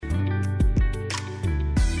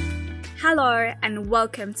Hello and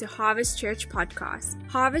welcome to Harvest Church Podcast.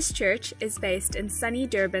 Harvest Church is based in sunny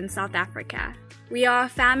Durban, South Africa. We are a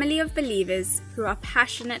family of believers who are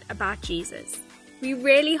passionate about Jesus. We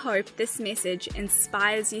really hope this message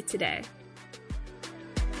inspires you today.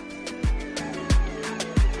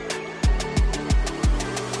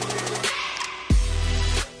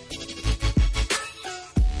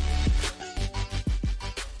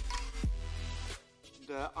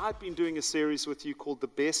 I've been doing a series with you called The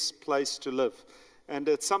Best Place to Live. And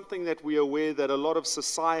it's something that we are aware that a lot of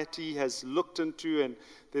society has looked into, and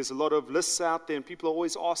there's a lot of lists out there, and people are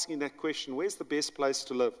always asking that question, where's the best place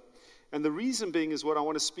to live? And the reason being is what I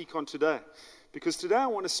want to speak on today. Because today I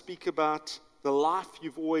want to speak about the life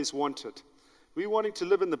you've always wanted. We're wanting to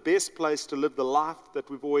live in the best place to live the life that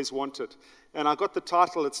we've always wanted. And I got the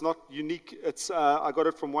title, it's not unique, I got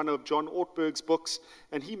it from one of John Ortberg's books,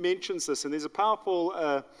 and he mentions this, and there's a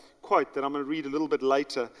powerful quote that I'm going to read a little bit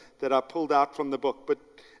later that I pulled out from the book. But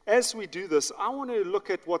as we do this, I want to look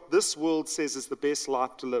at what this world says is the best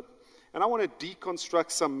life to live. And I want to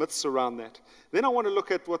deconstruct some myths around that. Then I want to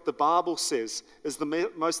look at what the Bible says is the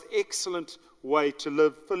most excellent way to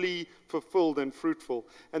live fully fulfilled and fruitful.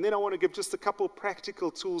 And then I want to give just a couple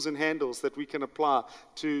practical tools and handles that we can apply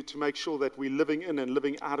to make sure that we're living in and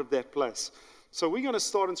living out of that place. So we're going to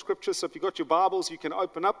start in Scripture. So if you've got your Bibles, you can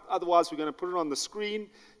open up. Otherwise, we're going to put it on the screen.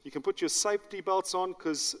 You can put your safety belts on,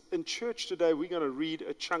 because in church today, we're going to read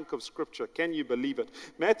a chunk of Scripture. Can you believe it?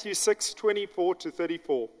 Matthew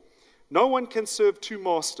 6:24-34. No one can serve two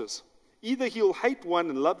masters. Either he'll hate one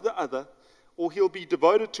and love the other, or he'll be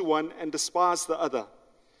devoted to one and despise the other.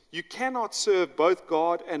 You cannot serve both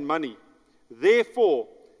God and money. Therefore,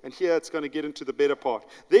 and here it's going to get into the better part.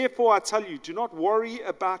 Therefore, I tell you, do not worry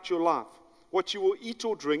about your life, what you will eat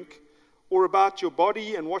or drink, or about your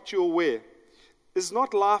body and what you will wear. Is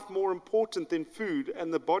not life more important than food,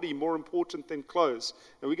 and the body more important than clothes?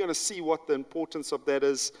 And we're going to see what the importance of that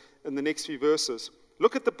is in the next few verses.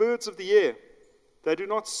 Look at the birds of the air. They do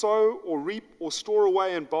not sow or reap or store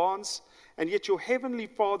away in barns, and yet your heavenly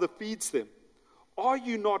Father feeds them. Are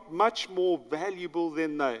you not much more valuable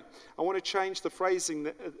than they? I want to change the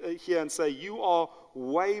phrasing here and say you are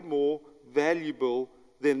way more valuable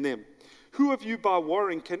than them. Who of you by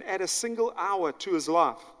worrying can add a single hour to his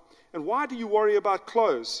life? And why do you worry about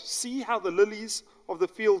clothes? See how the lilies of the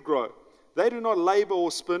field grow. They do not labor or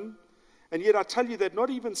spin. And yet I tell you that not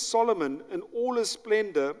even Solomon in all his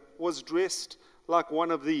splendor was dressed like one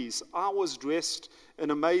of these. I was dressed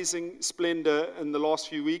in amazing splendor in the last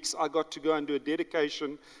few weeks. I got to go and do a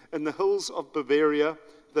dedication in the hills of Bavaria,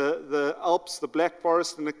 the Alps, the Black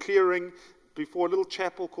Forest, and a clearing before a little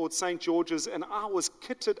chapel called St. George's, and I was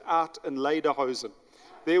kitted out in lederhosen.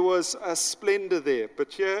 There was a splendor there.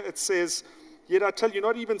 But here it says, yet I tell you,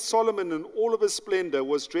 not even Solomon in all of his splendor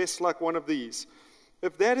was dressed like one of these.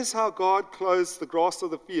 If that is how God clothes the grass of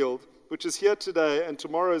the field, which is here today and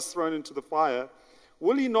tomorrow is thrown into the fire,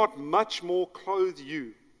 will he not much more clothe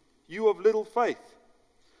you, you of little faith?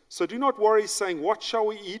 So do not worry, saying, what shall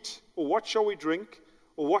we eat, or what shall we drink,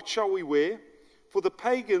 or what shall we wear? For the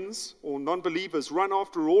pagans, or non-believers, run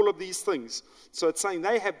after all of these things. So it's saying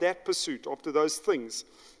they have that pursuit after those things.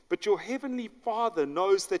 But your heavenly Father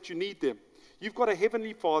knows that you need them. You've got a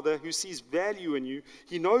heavenly Father who sees value in you.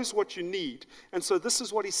 He knows what you need. And so this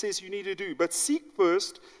is what he says you need to do. But seek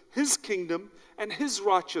first his kingdom and his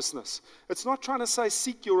righteousness. It's not trying to say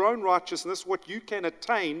seek your own righteousness, what you can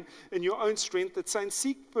attain in your own strength. It's saying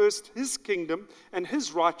seek first his kingdom and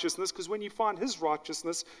his righteousness, because when you find his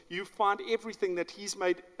righteousness, you find everything that he's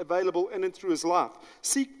made available in and through his life.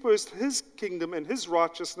 Seek first his kingdom and his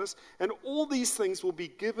righteousness, and all these things will be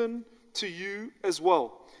given to you as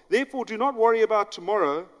well. Therefore, do not worry about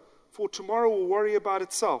tomorrow, for tomorrow will worry about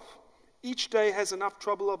itself. Each day has enough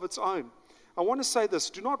trouble of its own. I want to say this,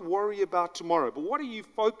 do not worry about tomorrow, but what are you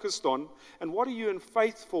focused on, and what are you in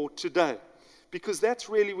faith for today? Because that's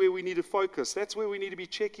really where we need to focus. That's where we need to be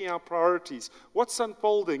checking our priorities. What's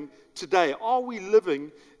unfolding today? Are we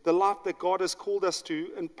living the life that God has called us to,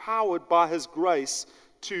 empowered by his grace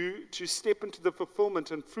to step into the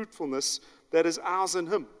fulfillment and fruitfulness that is ours in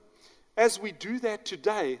him? As we do that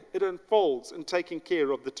today, it unfolds in taking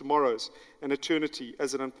care of the tomorrows and eternity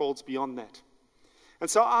as it unfolds beyond that. And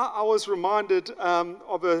so I was reminded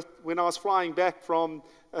when I was flying back from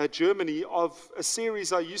Germany of a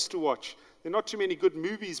series I used to watch. There are not too many good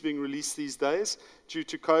movies being released these days due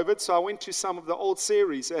to COVID, so I went to some of the old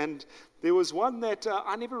series, and there was one that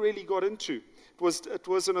I never really got into. It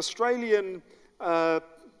was an Australian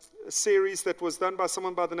series that was done by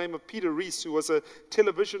someone by the name of Peter Rees, who was a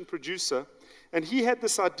television producer, and he had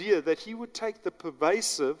this idea that he would take the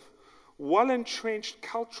pervasive well-entrenched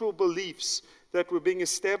cultural beliefs that were being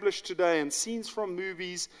established today, and scenes from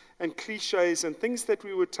movies and cliches and things that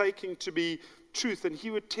we were taking to be truth, and he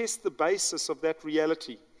would test the basis of that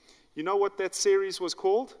reality. You know what that series was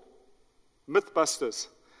called? Mythbusters.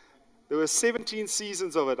 There were 17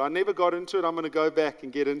 seasons of it. I never got into it. I'm going to go back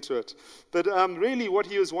and get into it. But really what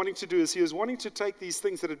he was wanting to do is he was wanting to take these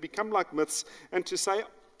things that had become like myths and to say,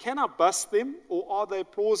 can I bust them, or are they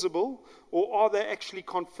plausible, or are they actually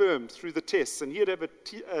confirmed through the tests? And he'd have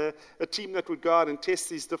a team that would go out and test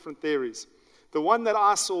these different theories. The one that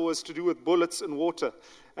I saw was to do with bullets and water.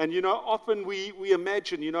 And, often we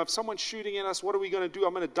imagine, if someone's shooting at us, what are we going to do?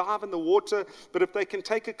 I'm going to dive in the water, but if they can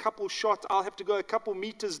take a couple shots, I'll have to go a couple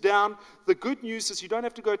meters down. The good news is you don't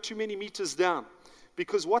have to go too many meters down,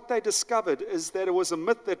 because what they discovered is that it was a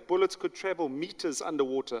myth that bullets could travel meters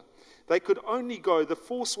underwater. They could only go, the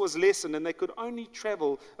force was lessened, and they could only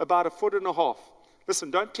travel about 1.5 feet. Listen,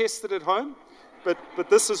 don't test it at home, but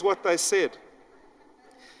this is what they said.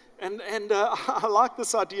 And I like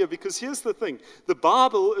this idea, because here's the thing. The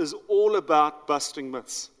Bible is all about busting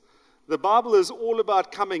myths. The Bible is all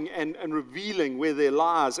about coming and revealing where there are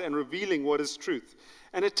lies and revealing what is truth.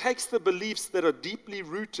 And it takes the beliefs that are deeply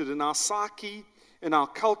rooted in our psyche, in our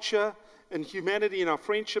culture, in humanity, in our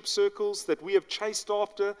friendship circles, that we have chased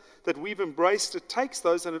after, that we've embraced. It takes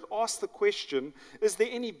those and it asks the question, is there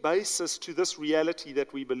any basis to this reality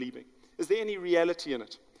that we're believing? Is there any reality in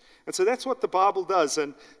it? And so that's what the Bible does.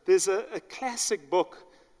 And there's a classic book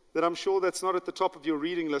that I'm sure that's not at the top of your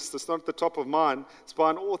reading list. It's not at the top of mine. It's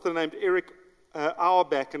by an author named Eric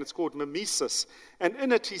Auerbach, and it's called Mimesis. And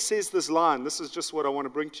in it, he says this line. This is just what I want to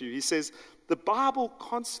bring to you. He says, the Bible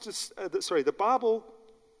constitutes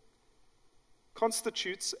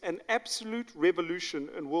an absolute revolution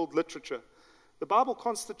in world literature. The Bible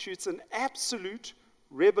constitutes an absolute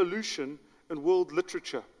revolution in world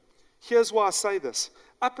literature. Here's why I say this.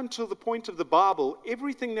 Up until the point of the Bible,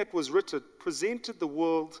 everything that was written presented the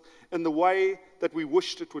world in the way that we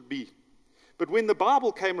wished it would be. But when the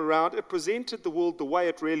Bible came around, it presented the world the way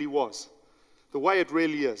it really was, the way it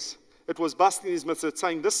really is. It was busting these myths. It's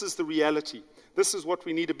saying this is the reality. This is what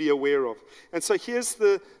we need to be aware of. And so here's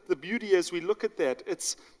the beauty as we look at that.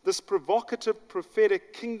 It's this provocative,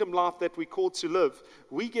 prophetic kingdom life that we're called to live.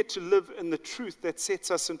 We get to live in the truth that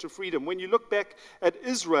sets us into freedom. When you look back at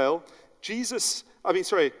Israel,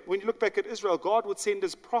 when you look back at Israel, God would send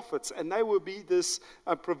his prophets, and they would be this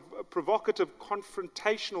provocative,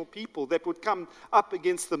 confrontational people that would come up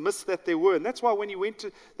against the myths that there were. And that's why when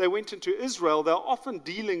they went into Israel, they're often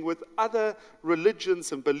dealing with other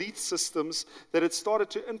religions and belief systems that had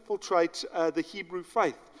started to infiltrate the Hebrew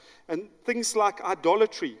faith. And things like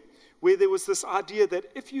idolatry, where there was this idea that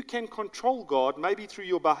if you can control God, maybe through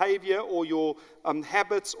your behavior or your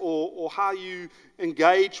habits or how you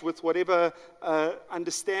engage with whatever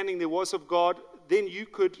understanding there was of God, then you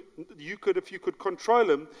could, if you could control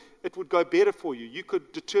him, it would go better for you. You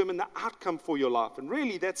could determine the outcome for your life. And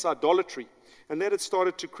really, that's idolatry. And that had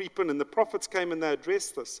started to creep in, and the prophets came and they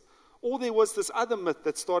addressed this. Or there was this other myth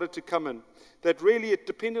that started to come in, that really it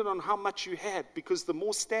depended on how much you had, because the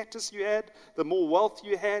more status you had, the more wealth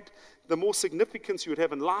you had, the more significance you would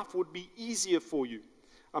have, and life would be easier for you.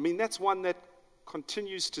 I mean, that's one that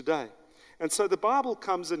continues today. And so the Bible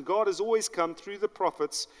comes, and God has always come through the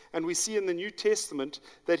prophets, and we see in the New Testament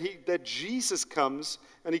that Jesus comes,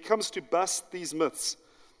 and he comes to bust these myths.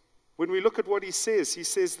 When we look at what he says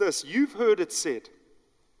this, you've heard it said,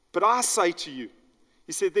 but I say to you.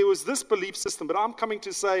 He said there was this belief system, but I'm coming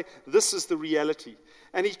to say this is the reality.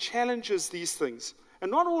 And he challenges these things.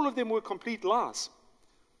 And not all of them were complete lies.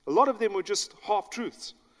 A lot of them were just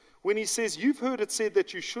half-truths. When he says, you've heard it said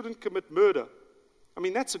that you shouldn't commit murder. I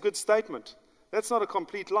mean, that's a good statement. That's not a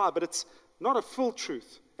complete lie, but it's not a full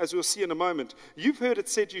truth, as we'll see in a moment. You've heard it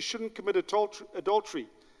said you shouldn't commit adultery.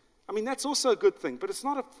 I mean, that's also a good thing, but it's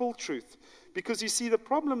not a full truth. Because you see, the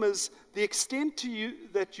problem is the extent to you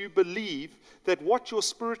that you believe that what your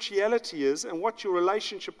spirituality is and what your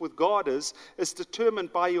relationship with God is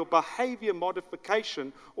determined by your behavior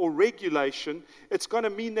modification or regulation. It's going to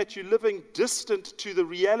mean that you're living distant to the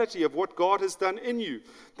reality of what God has done in you.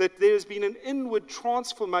 That there's been an inward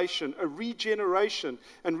transformation, a regeneration,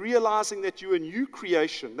 and realizing that you're a new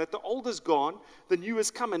creation, that the old is gone, the new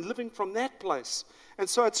has come, and living from that place. And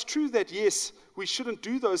so it's true that, yes, we shouldn't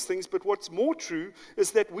do those things, but what's more true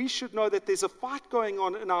is that we should know that there's a fight going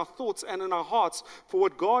on in our thoughts and in our hearts for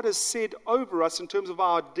what God has said over us in terms of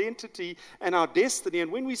our identity and our destiny.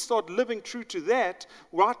 And when we start living true to that,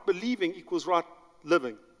 right believing equals right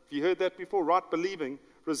living. Have you heard that before? Right believing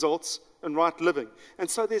results and right living. And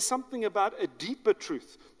so there's something about a deeper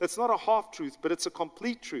truth that's not a half truth, but it's a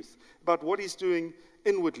complete truth about what he's doing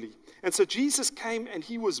inwardly. And so Jesus came and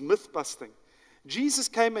he was myth busting. Jesus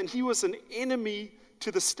came and he was an enemy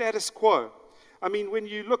to the status quo. I mean, when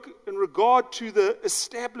you look in regard to the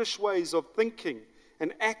established ways of thinking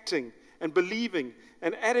and acting and believing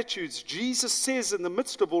and attitudes, Jesus says in the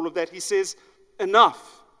midst of all of that, he says,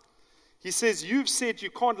 enough. He says, you've said you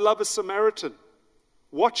can't love a Samaritan.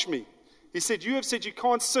 Watch me. He said, you have said you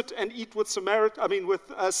can't sit and eat with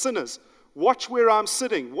sinners. Watch where I'm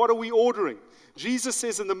sitting. What are we ordering? Jesus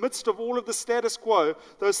says in the midst of all of the status quo,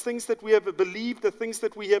 those things that we have believed, the things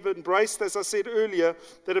that we have embraced, as I said earlier,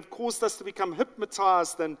 that have caused us to become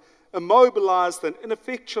hypnotized and immobilized and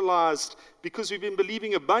ineffectualized because we've been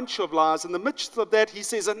believing a bunch of lies. In the midst of that, he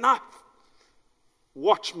says, enough.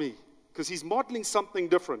 Watch me. Because he's modeling something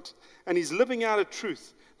different. And he's living out a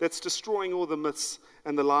truth that's destroying all the myths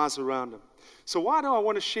and the lies around him. So why do I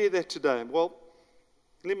want to share that today? Well,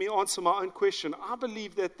 let me answer my own question. I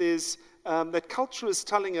believe that that culture is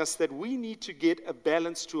telling us that we need to get a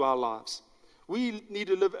balance to our lives. We need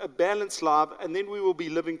to live a balanced life, and then we will be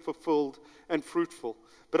living fulfilled and fruitful.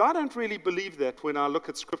 But I don't really believe that when I look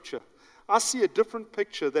at Scripture. I see a different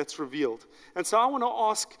picture that's revealed. And so I want to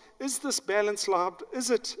ask, is this balanced life, is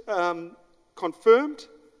it confirmed?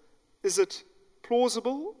 Is it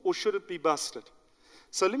plausible? Or should it be busted?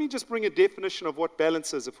 So let me just bring a definition of what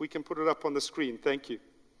balance is, if we can put it up on the screen. Thank you.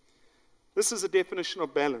 This is a definition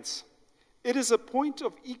of balance. It is a point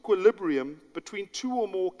of equilibrium between two or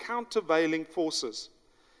more countervailing forces.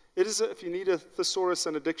 It is, if you need a thesaurus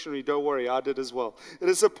and a dictionary, don't worry, I did as well. It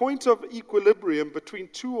is a point of equilibrium between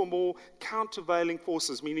two or more countervailing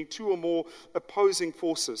forces, meaning two or more opposing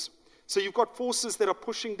forces. So you've got forces that are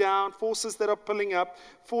pushing down, forces that are pulling up,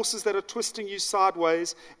 forces that are twisting you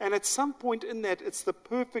sideways, and at some point in that, it's the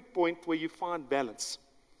perfect point where you find balance.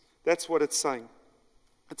 That's what it's saying.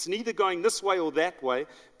 It's neither going this way or that way,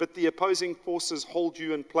 but the opposing forces hold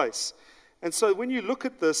you in place. And so when you look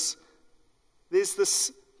at this, there's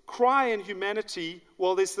this cry in humanity,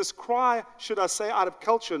 well, there's this cry, should I say, out of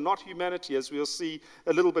culture, not humanity, as we'll see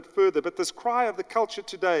a little bit further, but this cry of the culture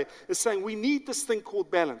today is saying we need this thing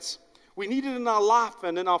called balance. We need it in our life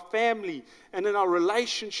and in our family and in our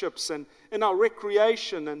relationships and in our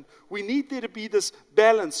recreation, and we need there to be this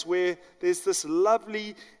balance where there's this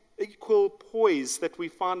lovely equal poise that we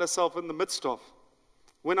find ourselves in the midst of.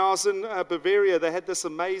 When I was in Bavaria, they had this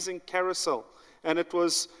amazing carousel, and it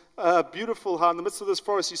was beautiful how in the midst of this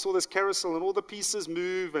forest you saw this carousel and all the pieces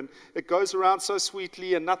move and it goes around so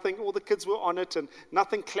sweetly and nothing, all the kids were on it and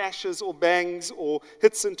nothing clashes or bangs or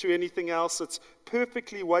hits into anything else. It's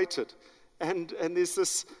perfectly weighted. And there's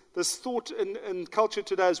this thought in culture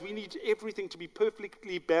today is we need everything to be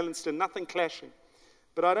perfectly balanced and nothing clashing.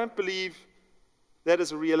 But I don't believe that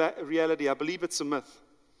is a reality. I believe it's a myth.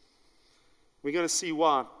 We're going to see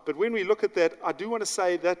why. But when we look at that, I do want to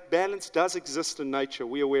say that balance does exist in nature.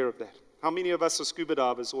 We're aware of that. How many of us are scuba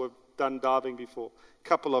divers or have done diving before? A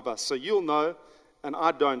couple of us. So you'll know, and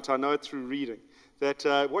I don't. I know it through reading,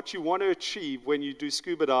 that what you want to achieve when you do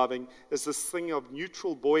scuba diving is this thing of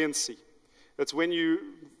neutral buoyancy. It's when you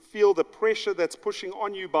feel the pressure that's pushing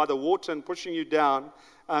on you by the water and pushing you down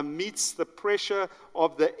meets the pressure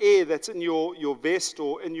of the air that's in your vest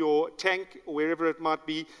or in your tank or wherever it might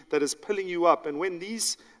be that is pulling you up. And when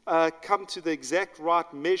these come to the exact right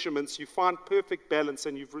measurements, you find perfect balance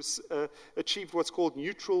and you've achieved what's called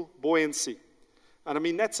neutral buoyancy. And I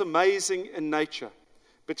mean, that's amazing in nature.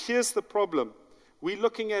 But here's the problem. We're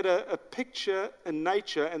looking at a picture in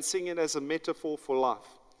nature and seeing it as a metaphor for life.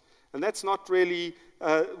 And that's not really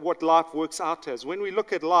what life works out as. When we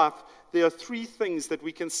look at life, there are three things that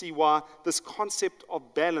we can see why this concept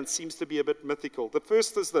of balance seems to be a bit mythical. The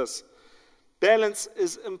first is this. Balance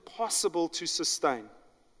is impossible to sustain.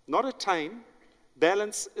 Not attain.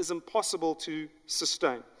 Balance is impossible to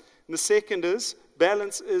sustain. And the second is,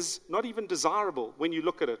 balance is not even desirable when you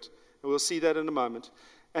look at it. And we'll see that in a moment.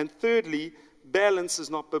 And thirdly, balance is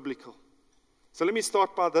not biblical. So let me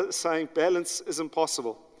start by saying balance is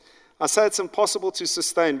impossible. I say it's impossible to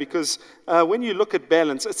sustain because when you look at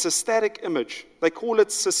balance, it's a static image. They call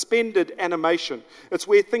it suspended animation. It's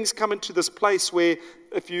where things come into this place where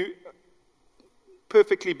if you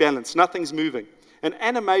perfectly balanced, nothing's moving. And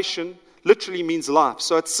animation literally means life.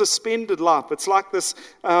 So it's suspended life. It's like this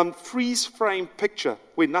freeze frame picture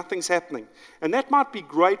where nothing's happening. And that might be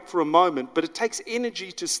great for a moment, but it takes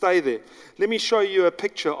energy to stay there. Let me show you a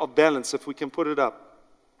picture of balance if we can put it up.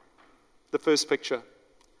 The first picture.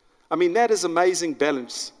 I mean, that is amazing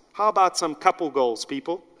balance. How about some couple goals,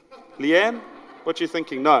 people? Leanne, what you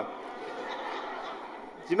thinking? No.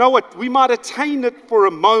 You know what? We might attain it for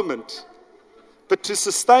a moment, but to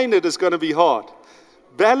sustain it is going to be hard.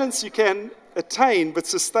 Balance you can attain, but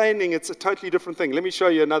sustaining, it's a totally different thing. Let me show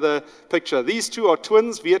you another picture. These two are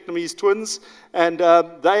twins, Vietnamese twins, and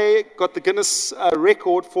they got the Guinness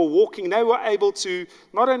record for walking. They were able to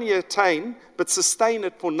not only attain, but sustain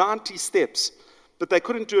it for 90 steps. But they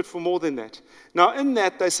couldn't do it for more than that. Now, in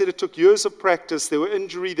that, they said it took years of practice. There were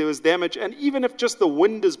injury, there was damage, and even if just the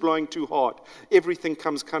wind is blowing too hard, everything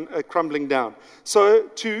comes crumbling down. So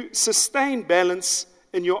to sustain balance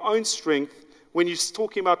in your own strength, when you're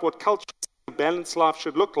talking about what culture, a balanced life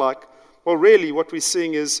should look like, well, really what we're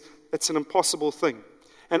seeing is it's an impossible thing.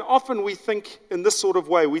 And often we think in this sort of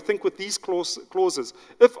way. We think with these clauses,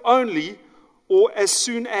 if only or as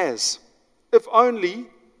soon as. If only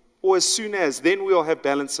or as soon as, then we'll have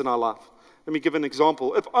balance in our life. Let me give an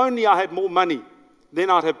example. If only I had more money,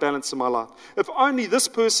 then I'd have balance in my life. If only this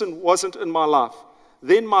person wasn't in my life,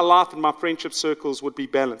 then my life and my friendship circles would be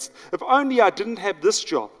balanced. If only I didn't have this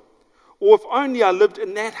job, or if only I lived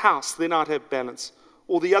in that house, then I'd have balance.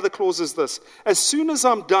 Or the other clause is this: as soon as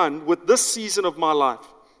I'm done with this season of my life,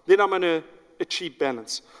 then I'm going to achieve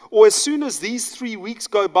balance. Or as soon as these 3 weeks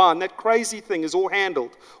go by and that crazy thing is all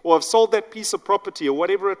handled, or I've sold that piece of property or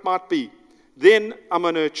whatever it might be, then I'm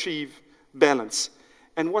going to achieve balance.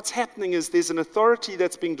 And what's happening is there's an authority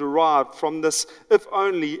that's being derived from this if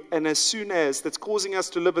only and as soon as that's causing us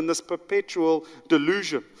to live in this perpetual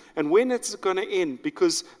delusion. And when it's going to end?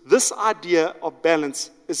 Because this idea of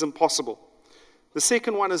balance is impossible. The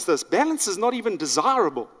second one is this: balance is not even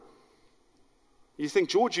desirable. You think,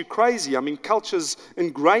 George, you're crazy. I mean, culture's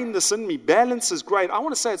ingrained this in me. Balance is great. I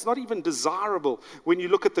want to say it's not even desirable when you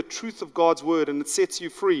look at the truth of God's word and it sets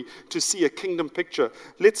you free to see a kingdom picture.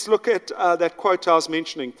 Let's look at that quote I was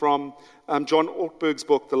mentioning from John Ortberg's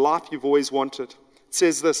book, The Life You've Always Wanted. It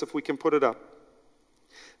says this, if we can put it up.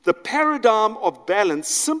 The paradigm of balance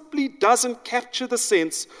simply doesn't capture the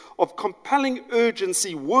sense of compelling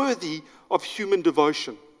urgency worthy of human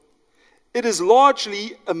devotion. It is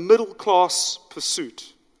largely a middle-class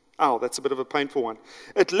pursuit. Oh, that's a bit of a painful one.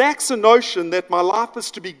 It lacks a notion that my life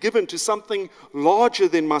is to be given to something larger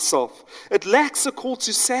than myself. It lacks a call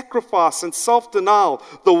to sacrifice and self-denial,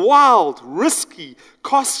 the wild, risky,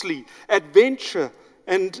 costly adventure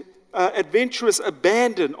and adventurous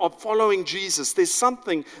abandon of following Jesus. There's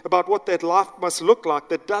something about what that life must look like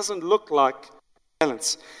that doesn't look like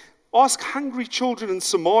balance. Ask hungry children in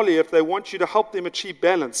Somalia if they want you to help them achieve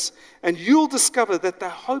balance, and you'll discover that they're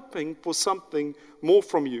hoping for something more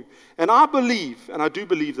from you. And I believe, and I do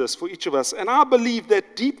believe this for each of us, and I believe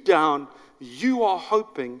that deep down you are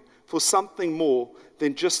hoping for something more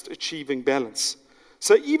than just achieving balance.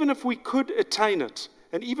 So even if we could attain it,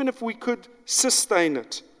 and even if we could sustain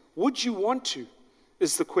it, would you want to,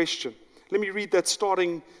 is the question. Let me read that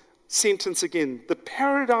starting sentence again. The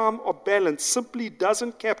paradigm of balance simply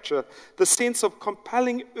doesn't capture the sense of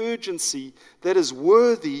compelling urgency that is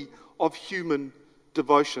worthy of human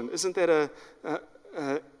devotion. Isn't that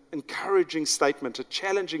a encouraging statement, a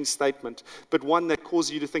challenging statement, but one that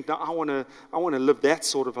causes you to think, now I want to live that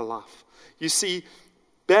sort of a life. You see,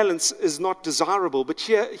 balance is not desirable, but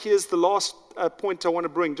here's the last point I want to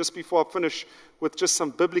bring just before I finish with just some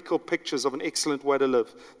biblical pictures of an excellent way to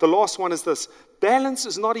live. The last one is this: balance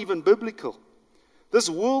is not even biblical. This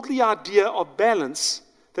worldly idea of balance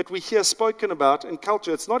that we hear spoken about in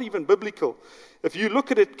culture, it's not even biblical. If you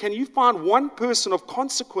look at it, can you find one person of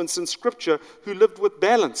consequence in Scripture who lived with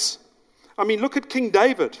balance? I mean, look at King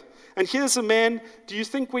David. And here's a man, do you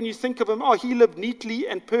think when you think of him, oh, he lived neatly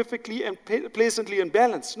and perfectly and pleasantly and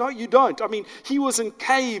balanced? No, you don't. I mean, he was in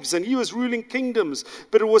caves and he was ruling kingdoms.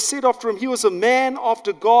 But it was said after him, he was a man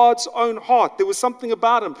after God's own heart. There was something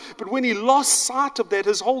about him. But when he lost sight of that,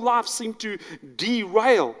 his whole life seemed to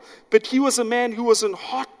derail. But he was a man who was in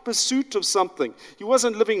hot pursuit of something. He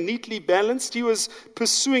wasn't living neatly balanced. He was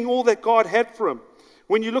pursuing all that God had for him.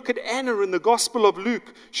 When you look at Anna in the Gospel of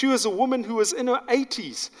Luke, she was a woman who was in her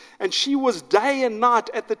 80s, and she was day and night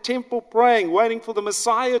at the temple praying, waiting for the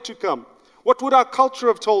Messiah to come. What would our culture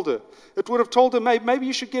have told her? It would have told her, maybe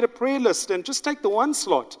you should get a prayer list and just take the one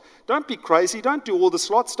slot. Don't be crazy. Don't do all the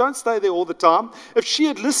slots. Don't stay there all the time. If she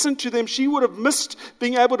had listened to them, she would have missed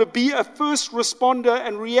being able to be a first responder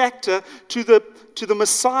and reactor to the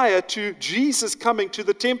Messiah, to Jesus coming to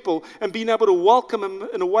the temple and being able to welcome him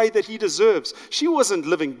in a way that he deserves. She wasn't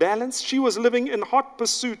living balanced. She was living in hot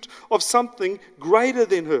pursuit of something greater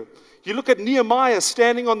than her. You look at Nehemiah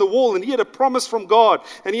standing on the wall, and he had a promise from God,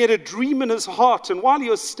 and he had a dream in his heart. And while he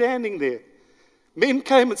was standing there, men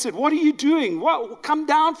came and said, what are you doing? Come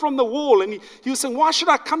down from the wall. And he was saying, why should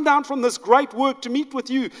I come down from this great work to meet with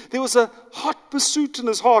you? There was a hot pursuit in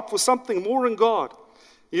his heart for something more in God.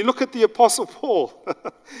 You look at the Apostle Paul,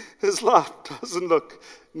 his life doesn't look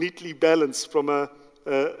neatly balanced from a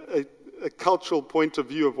cultural point of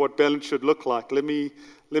view of what balance should look like. Let me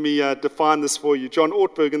define this for you. John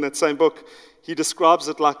Ortberg, in that same book, he describes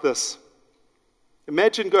it like this.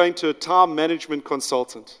 Imagine going to a time management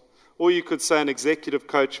consultant, or you could say an executive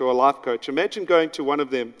coach or a life coach. Imagine going to one of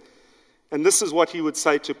them, and this is what he would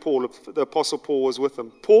say to Paul if the Apostle Paul was with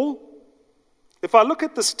him. Paul, if I look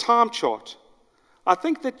at this time chart, I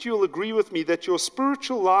think that you'll agree with me that your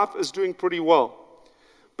spiritual life is doing pretty well.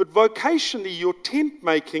 But vocationally, your tent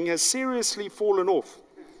making has seriously fallen off.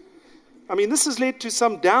 I mean, this has led to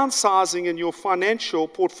some downsizing in your financial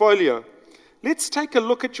portfolio. Let's take a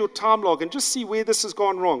look at your time log and just see where this has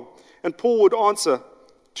gone wrong. And Paul would answer,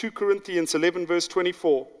 2 Corinthians 11, verse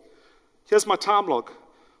 24. Here's my time log.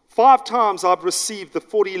 5 times I've received the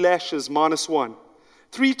 40 lashes minus 1.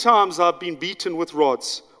 3 times I've been beaten with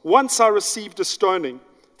rods. Once I received a stoning.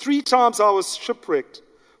 3 times I was shipwrecked.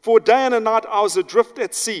 For a day and a night I was adrift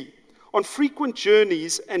at sea, on frequent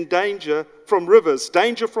journeys and danger from rivers,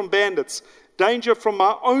 danger from bandits, danger from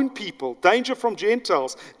my own people, danger from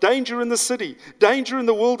Gentiles, danger in the city, danger in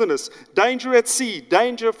the wilderness, danger at sea,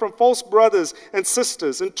 danger from false brothers and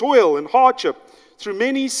sisters, in toil and hardship, through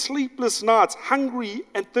many sleepless nights, hungry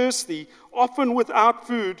and thirsty, often without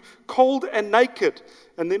food, cold and naked.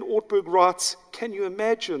 And then Ortberg writes, can you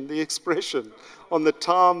imagine the expression on the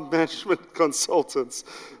time management consultant's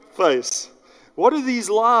face? What do these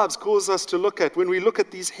lives cause us to look at when we look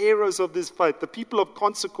at these heroes of this faith, the people of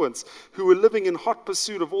consequence who were living in hot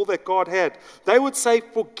pursuit of all that God had? They would say,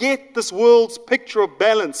 forget this world's picture of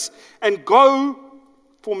balance and go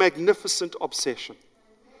for magnificent obsession.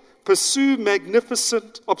 Pursue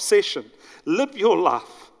magnificent obsession. Live your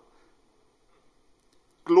life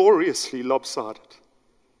gloriously lopsided.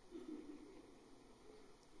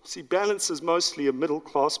 See, balance is mostly a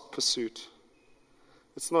middle-class pursuit.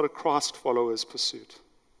 It's not a Christ follower's pursuit.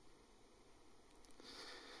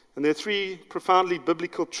 And there are 3 profoundly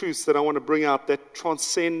biblical truths that I want to bring out that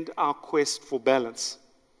transcend our quest for balance.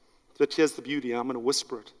 But here's the beauty, I'm going to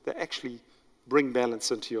whisper it. They actually bring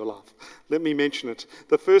balance into your life. Let me mention it.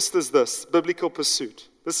 The first is this, biblical pursuit.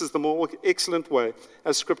 This is the more excellent way,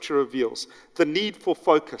 as Scripture reveals. The need for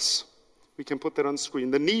focus. We can put that on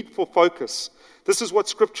screen. The need for focus. This is what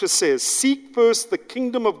Scripture says. Seek first the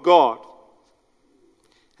kingdom of God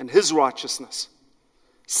and His righteousness.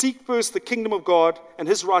 Seek first the kingdom of God and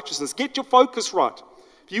His righteousness. Get your focus right.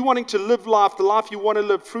 If you're wanting to live life, the life you want to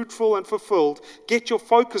live, fruitful and fulfilled, get your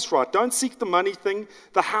focus right. Don't seek the money thing,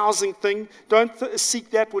 the housing thing. Don't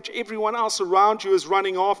seek that which everyone else around you is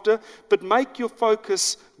running after. But make your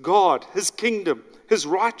focus God, His kingdom, His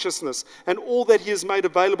righteousness, and all that He has made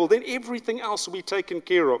available. Then everything else will be taken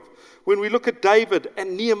care of. When we look at David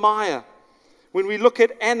and Nehemiah, when we look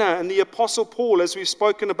at Anna and the Apostle Paul, as we've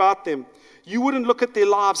spoken about them, you wouldn't look at their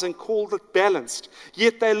lives and call it balanced.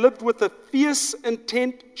 Yet they lived with a fierce,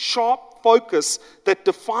 intent, sharp focus that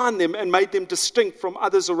defined them and made them distinct from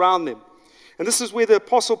others around them. And this is where the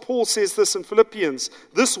Apostle Paul says this in Philippians.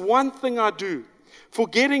 This one thing I do,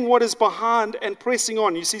 forgetting what is behind and pressing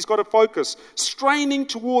on. You see, he's got a focus. Straining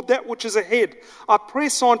toward that which is ahead. I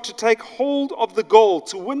press on to take hold of the goal,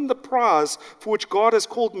 to win the prize for which God has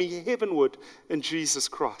called me heavenward in Jesus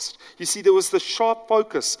Christ. You see, there was the sharp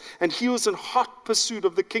focus, and he was in hot pursuit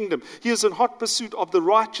of the kingdom. He was in hot pursuit of the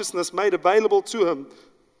righteousness made available to him,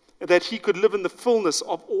 that he could live in the fullness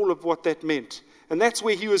of all of what that meant. And that's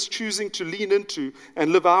where he was choosing to lean into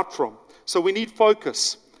and live out from. So we need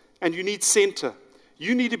focus, and you need center.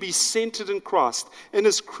 You need to be centered in Christ, in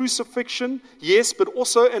His crucifixion, yes, but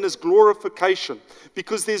also in His glorification,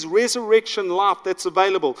 because there's resurrection life that's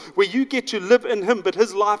available, where you get to live in Him, but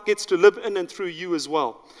His life gets to live in and through you as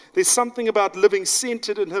well. There's something about living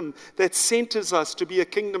centered in Him that centers us to be a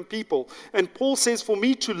kingdom people. And Paul says, for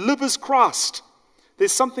me to live as Christ.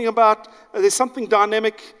 There's something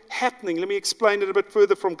dynamic happening. Let me explain it a bit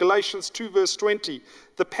further from Galatians 2, verse 20,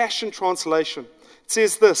 the Passion Translation. It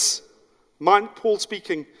says this, Paul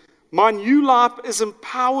speaking, my new life is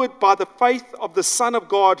empowered by the faith of the Son of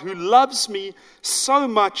God who loves me so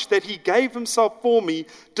much that He gave Himself for me,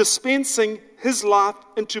 dispensing His life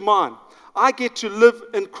into mine. I get to live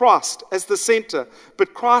in Christ as the center,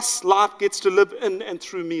 but Christ's life gets to live in and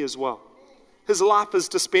through me as well. His life is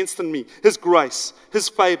dispensed in me, His grace, His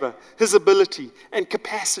favor, His ability and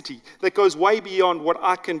capacity that goes way beyond what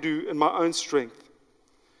I can do in my own strength.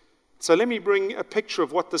 So let me bring a picture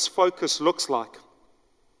of what this focus looks like,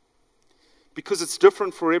 because it's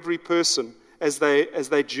different for every person as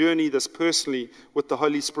they journey this personally with the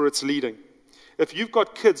Holy Spirit's leading. If you've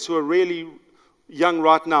got kids who are really young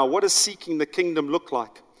right now, what does seeking the kingdom look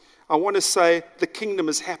like? I want to say the kingdom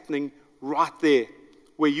is happening right there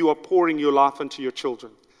where you are pouring your life into your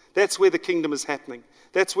children. That's where the kingdom is happening.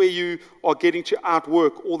 That's where you are getting to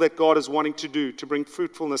outwork all that God is wanting to do to bring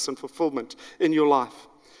fruitfulness and fulfillment in your life.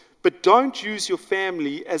 But don't use your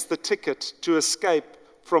family as the ticket to escape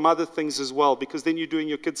from other things as well, because then you're doing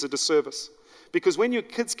your kids a disservice. Because when your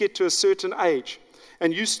kids get to a certain age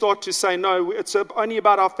and you start to say, no, it's only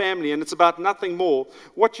about our family and it's about nothing more,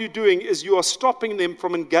 what you're doing is you are stopping them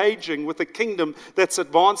from engaging with a kingdom that's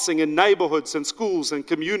advancing in neighborhoods and schools and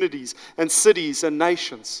communities and cities and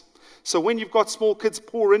nations. So when you've got small kids,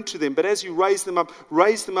 pour into them. But as you raise them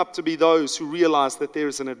up to be those who realize that there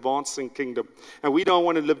is an advancing kingdom. And we don't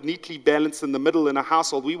want to live neatly balanced in the middle in a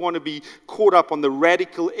household. We want to be caught up on the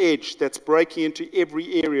radical edge that's breaking into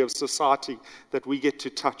every area of society that we get to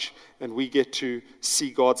touch and we get to see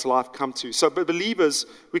God's life come to. So believers,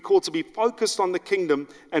 we're called to be focused on the kingdom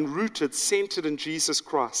and rooted, centered in Jesus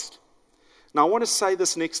Christ. Now I want to say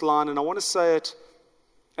this next line, and I want to say it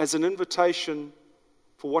as an invitation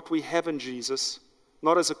for what we have in Jesus,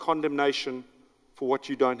 not as a condemnation for what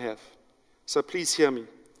you don't have. So please hear me.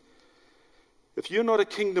 If you're not a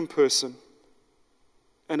kingdom person,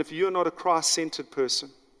 and if you're not a Christ-centered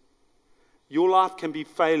person, your life can be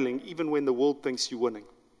failing even when the world thinks you're winning.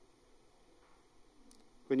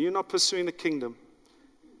 When you're not pursuing the kingdom,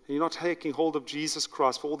 and you're not taking hold of Jesus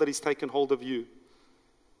Christ for all that He's taken hold of you,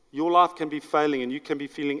 your life can be failing and you can be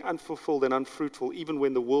feeling unfulfilled and unfruitful even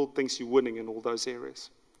when the world thinks you're winning in all those areas.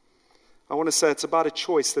 I want to say it's about a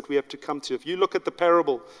choice that we have to come to. If you look at the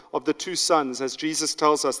parable of the two sons, as Jesus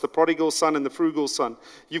tells us, the prodigal son and the frugal son,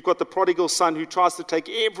 you've got the prodigal son who tries to take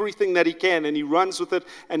everything that he can and he runs with it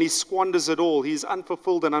and he squanders it all. He's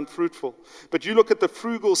unfulfilled and unfruitful. But you look at the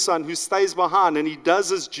frugal son who stays behind and he does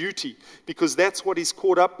his duty because that's what he's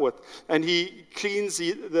caught up with. And he cleans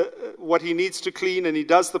what he needs to clean, and he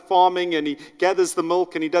does the farming and he gathers the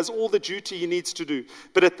milk and he does all the duty he needs to do.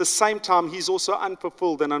 But at the same time, he's also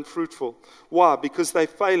unfulfilled and unfruitful. Why? Because they're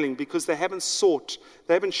failing, because they haven't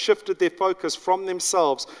shifted their focus from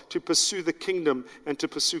themselves to pursue the kingdom and to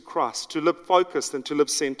pursue Christ, to live focused and to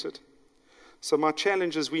live centered. So my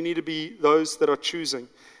challenge is we need to be those that are choosing.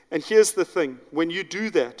 And here's the thing, when you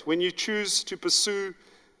do that, when you choose to pursue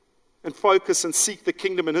and focus and seek the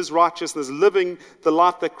kingdom and His righteousness, living the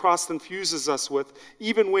life that Christ infuses us with,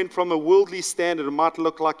 even when from a worldly standard it might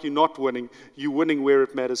look like you're not winning, you're winning where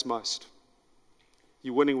it matters most.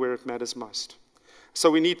 You're winning where it matters most. So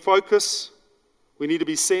we need focus. We need to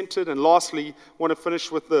be centered. And lastly, I want to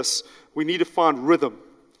finish with this. We need to find rhythm.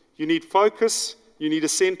 You need focus, you need a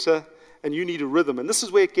center, and you need a rhythm. And this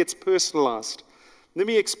is where it gets personalized. Let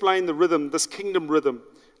me explain the rhythm, this kingdom rhythm.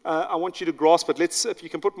 I want you to grasp it. If you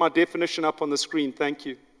can put my definition up on the screen, thank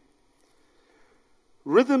you.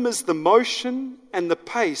 Rhythm is the motion and the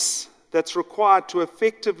pace that's required to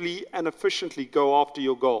effectively and efficiently go after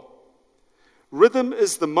your goal. Rhythm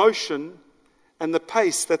is the motion and the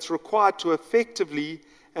pace that's required to effectively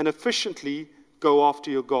and efficiently go after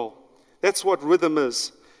your goal. That's what rhythm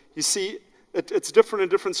is. You see, it's different in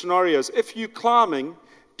different scenarios. If you're climbing,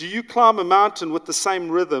 do you climb a mountain with the same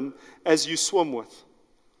rhythm as you swim with?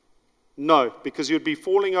 No, because you'd be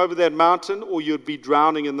falling over that mountain or you'd be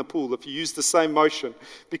drowning in the pool if you use the same motion.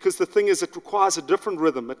 Because the thing is, it requires a different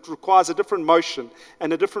rhythm. It requires a different motion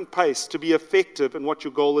and a different pace to be effective in what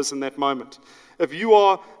your goal is in that moment. If you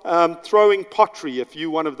are throwing pottery, if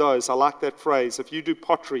you're one of those, I like that phrase. If you do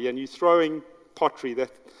pottery and you're throwing pottery,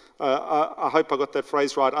 I hope I got that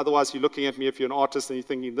phrase right. Otherwise, you're looking at me if you're an artist and you're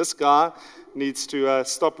thinking, this guy needs to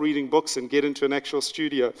stop reading books and get into an actual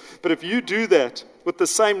studio. But if you do that with the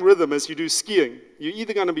same rhythm as you do skiing, you're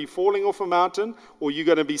either going to be falling off a mountain or you're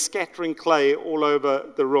going to be scattering clay all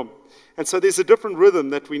over the room. And so there's a different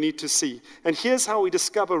rhythm that we need to see. And here's how we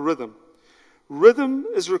discover rhythm. Rhythm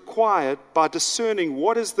is required by discerning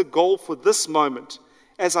what is the goal for this moment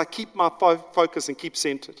as I keep my focus and keep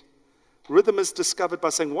centered. Rhythm is discovered by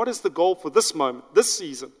saying, what is the goal for this moment, this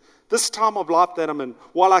season, this time of life that I'm in,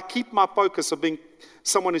 while I keep my focus of being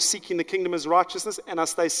someone who's seeking the kingdom as righteousness and I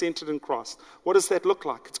stay centered in Christ. What does that look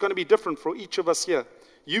like? It's going to be different for each of us here.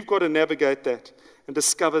 You've got to navigate that and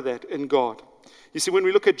discover that in God. You see, when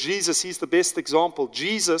we look at Jesus, He's the best example.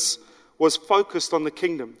 Jesus was focused on the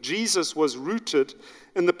kingdom. Jesus was rooted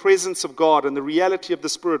in the presence of God and the reality of the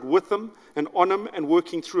Spirit with Him and on Him and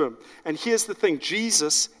working through Him. And here's the thing,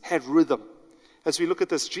 Jesus had rhythm. As we look at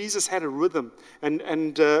this, Jesus had a rhythm.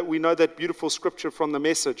 And we know that beautiful scripture from the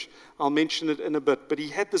Message. I'll mention it in a bit. But He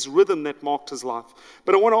had this rhythm that marked His life.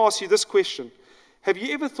 But I want to ask you this question. Have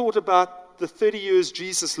you ever thought about the 30 years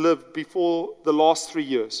Jesus lived before the last 3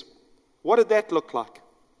 years? What did that look like?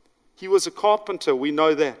 He was a carpenter, we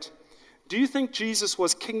know that. Do you think Jesus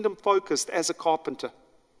was kingdom-focused as a carpenter?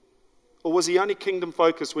 Or was he only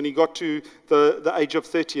kingdom-focused when he got to the age of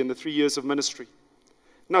 30 and the 3 years of ministry?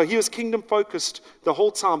 No, he was kingdom-focused the whole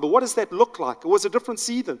time. But what does that look like? It was a different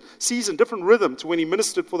season, different rhythm to when he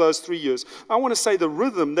ministered for those 3 years. I want to say the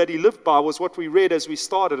rhythm that he lived by was what we read as we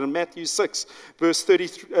started in Matthew 6, verse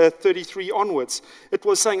 33 onwards. It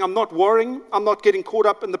was saying, I'm not worrying. I'm not getting caught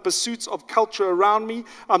up in the pursuits of culture around me.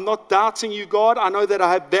 I'm not doubting you, God. I know that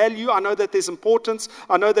I have value. I know that there's importance.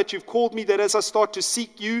 I know that you've called me, that as I start to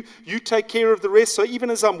seek you, you take care of the rest. So even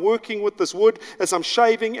as I'm working with this wood, as I'm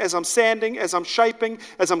shaving, as I'm sanding, as I'm shaping,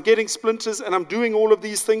 as I'm getting splinters and I'm doing all of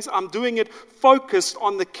these things, I'm doing it focused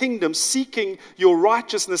on the kingdom, seeking your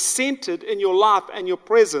righteousness centered in your life and your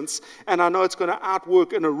presence, and I know it's going to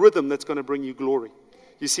outwork in a rhythm that's going to bring you glory.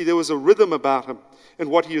 You see, there was a rhythm about him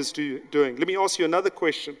and what he was doing. Let me ask you another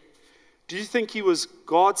question. Do you think he was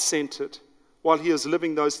God-centered while he was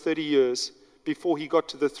living those 30 years before he got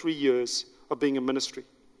to the 3 years of being in ministry?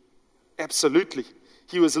 Absolutely.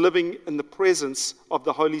 He was living in the presence of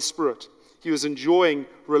the Holy Spirit. He was enjoying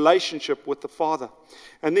relationship with the Father.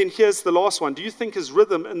 And then here's the last one. Do you think his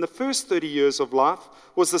rhythm in the first 30 years of life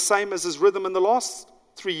was the same as his rhythm in the last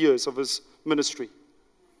 3 years of his ministry?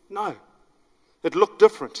 No. It looked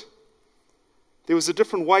different. There was a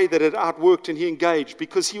different way that it outworked and he engaged,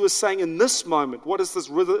 because he was saying in this moment, what does this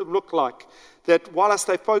rhythm look like? That while I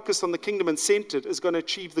stay focused on the kingdom and centered is going to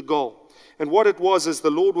achieve the goal. And what it was is the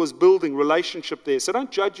Lord was building relationship there. So don't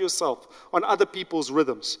judge yourself on other people's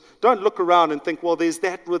rhythms. Don't look around and think, well, there's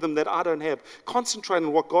that rhythm that I don't have. Concentrate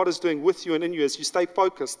on what God is doing with you and in you as you stay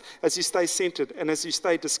focused, as you stay centered, and as you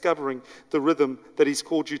stay discovering the rhythm that he's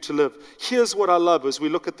called you to live. Here's what I love as we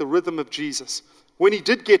look at the rhythm of Jesus. When he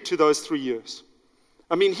did get to those 3 years,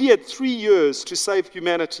 I mean, he had 3 years to save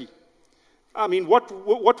humanity. I mean,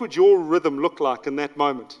 what would your rhythm look like in that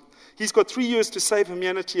moment? He's got 3 years to save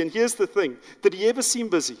humanity, and here's the thing. Did he ever seem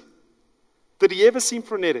busy? Did he ever seem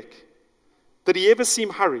frenetic? Did he ever seem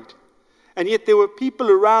hurried? And yet there were people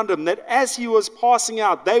around him that as he was passing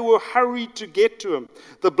out, they were hurried to get to him.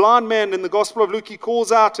 The blind man in the Gospel of Luke, he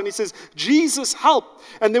calls out and he says, Jesus, help.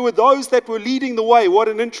 And there were those that were leading the way. What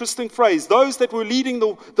an interesting phrase. Those that were leading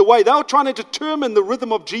the way, they were trying to determine the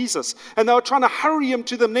rhythm of Jesus. And they were trying to hurry him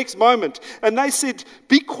to the next moment. And they said,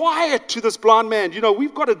 be quiet to this blind man. You know,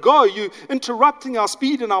 we've got to go. You're interrupting our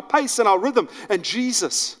speed and our pace and our rhythm. And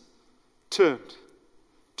Jesus turned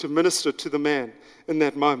to minister to the man in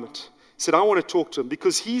that moment. He said, I want to talk to him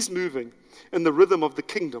because he's moving in the rhythm of the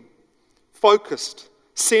kingdom, focused,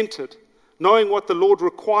 centered, knowing what the Lord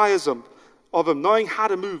requires of him, knowing how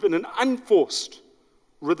to move in an unforced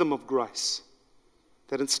rhythm of grace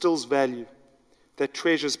that instills value, that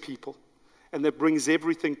treasures people, and that brings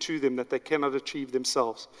everything to them that they cannot achieve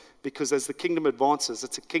themselves. Because as the kingdom advances,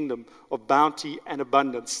 it's a kingdom of bounty and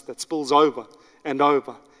abundance that spills over and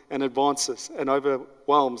advances and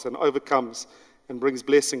overwhelms and overcomes and brings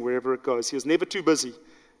blessing wherever it goes. He was never too busy,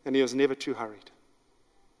 and he was never too hurried.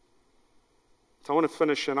 So I want to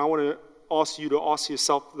finish, and I want to ask you to ask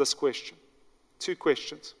yourself this question. 2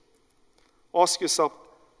 questions. Ask yourself,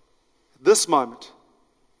 this moment,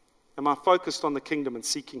 am I focused on the kingdom and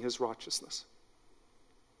seeking his righteousness?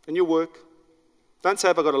 In your work, don't say,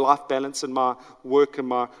 have I got a life balance in my work and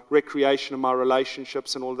my recreation and my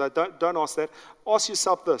relationships and all that. Don't ask that. Ask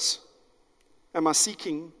yourself this. Am I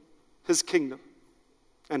seeking his kingdom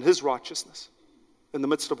and his righteousness in the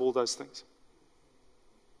midst of all those things?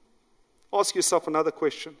 Ask yourself another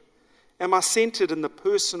question. Am I centered in the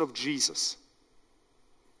person of Jesus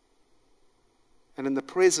and in the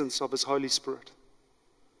presence of his Holy Spirit?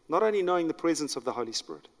 Not only knowing the presence of the Holy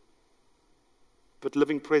Spirit, but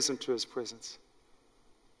living present to his presence.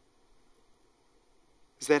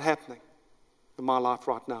 Is that happening in my life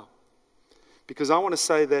right now? Because I want to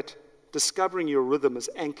say that discovering your rhythm is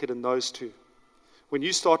anchored in those two. When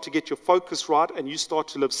you start to get your focus right and you start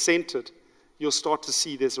to live centered, you'll start to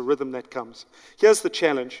see there's a rhythm that comes. Here's the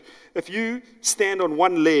challenge. If you stand on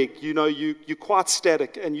one leg, you know, you're quite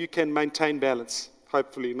static and you can maintain balance.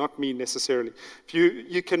 Hopefully, not me necessarily. If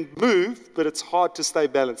you can move, but it's hard to stay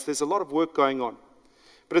balanced. There's a lot of work going on.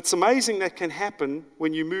 But it's amazing that can happen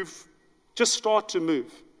when you move, just start to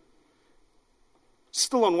move.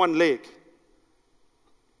 Still on one leg.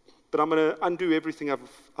 But I'm going to undo everything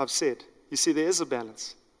I've said. You see, there is a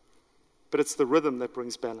balance. But it's the rhythm that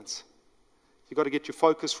brings balance. You've got to get your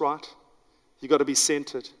focus right. You've got to be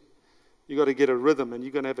centered. You've got to get a rhythm, and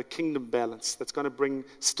you're going to have a kingdom balance that's going to bring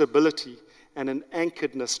stability and an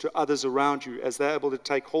anchoredness to others around you as they're able to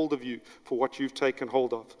take hold of you for what you've taken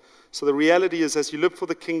hold of. So the reality is, as you live for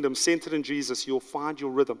the kingdom, centered in Jesus, you'll find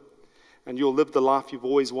your rhythm and you'll live the life you've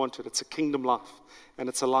always wanted. It's a kingdom life, and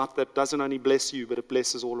it's a life that doesn't only bless you, but it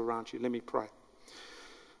blesses all around you. Let me pray.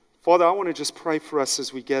 Father, I want to just pray for us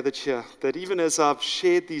as we gathered here, that even as I've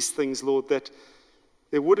shared these things, Lord, that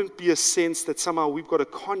there wouldn't be a sense that somehow we've got to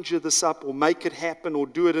conjure this up or make it happen or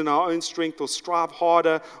do it in our own strength or strive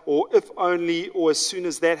harder or if only or as soon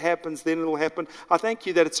as that happens, then it'll happen. I thank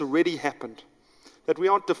you that it's already happened, that we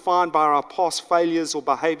aren't defined by our past failures or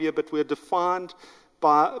behavior, but we're defined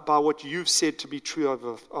by what you've said to be true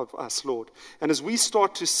of us, Lord. And as we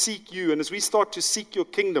start to seek you, and as we start to seek your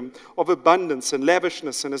kingdom of abundance and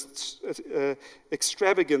lavishness and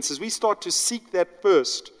extravagance, as we start to seek that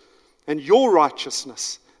first, and your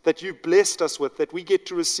righteousness that you've blessed us with, that we get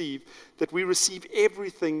to receive, that we receive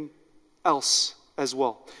everything else as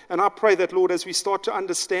well. And I pray that, Lord, as we start to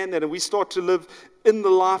understand that and we start to live in the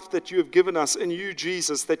life that you have given us in you,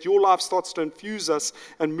 Jesus, that your life starts to infuse us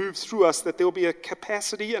and move through us, that there will be a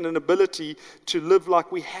capacity and an ability to live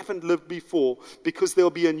like we haven't lived before, because there will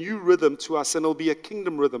be a new rhythm to us and it'll be a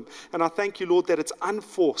kingdom rhythm. And I thank you, Lord, that it's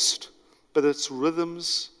unforced, but it's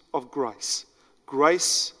rhythms of grace.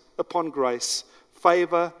 Grace upon grace,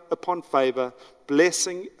 favor upon favor,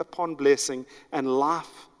 blessing upon blessing, and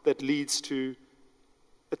life that leads to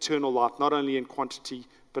eternal life, not only in quantity,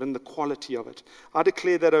 but in the quality of it. I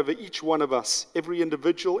declare that over each one of us, every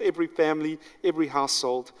individual, every family, every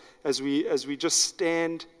household, as we just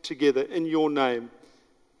stand together in your name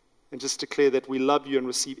and just declare that we love you and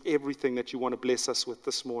receive everything that you want to bless us with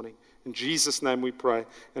this morning. In Jesus' name we pray.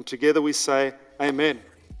 And together we say, Amen.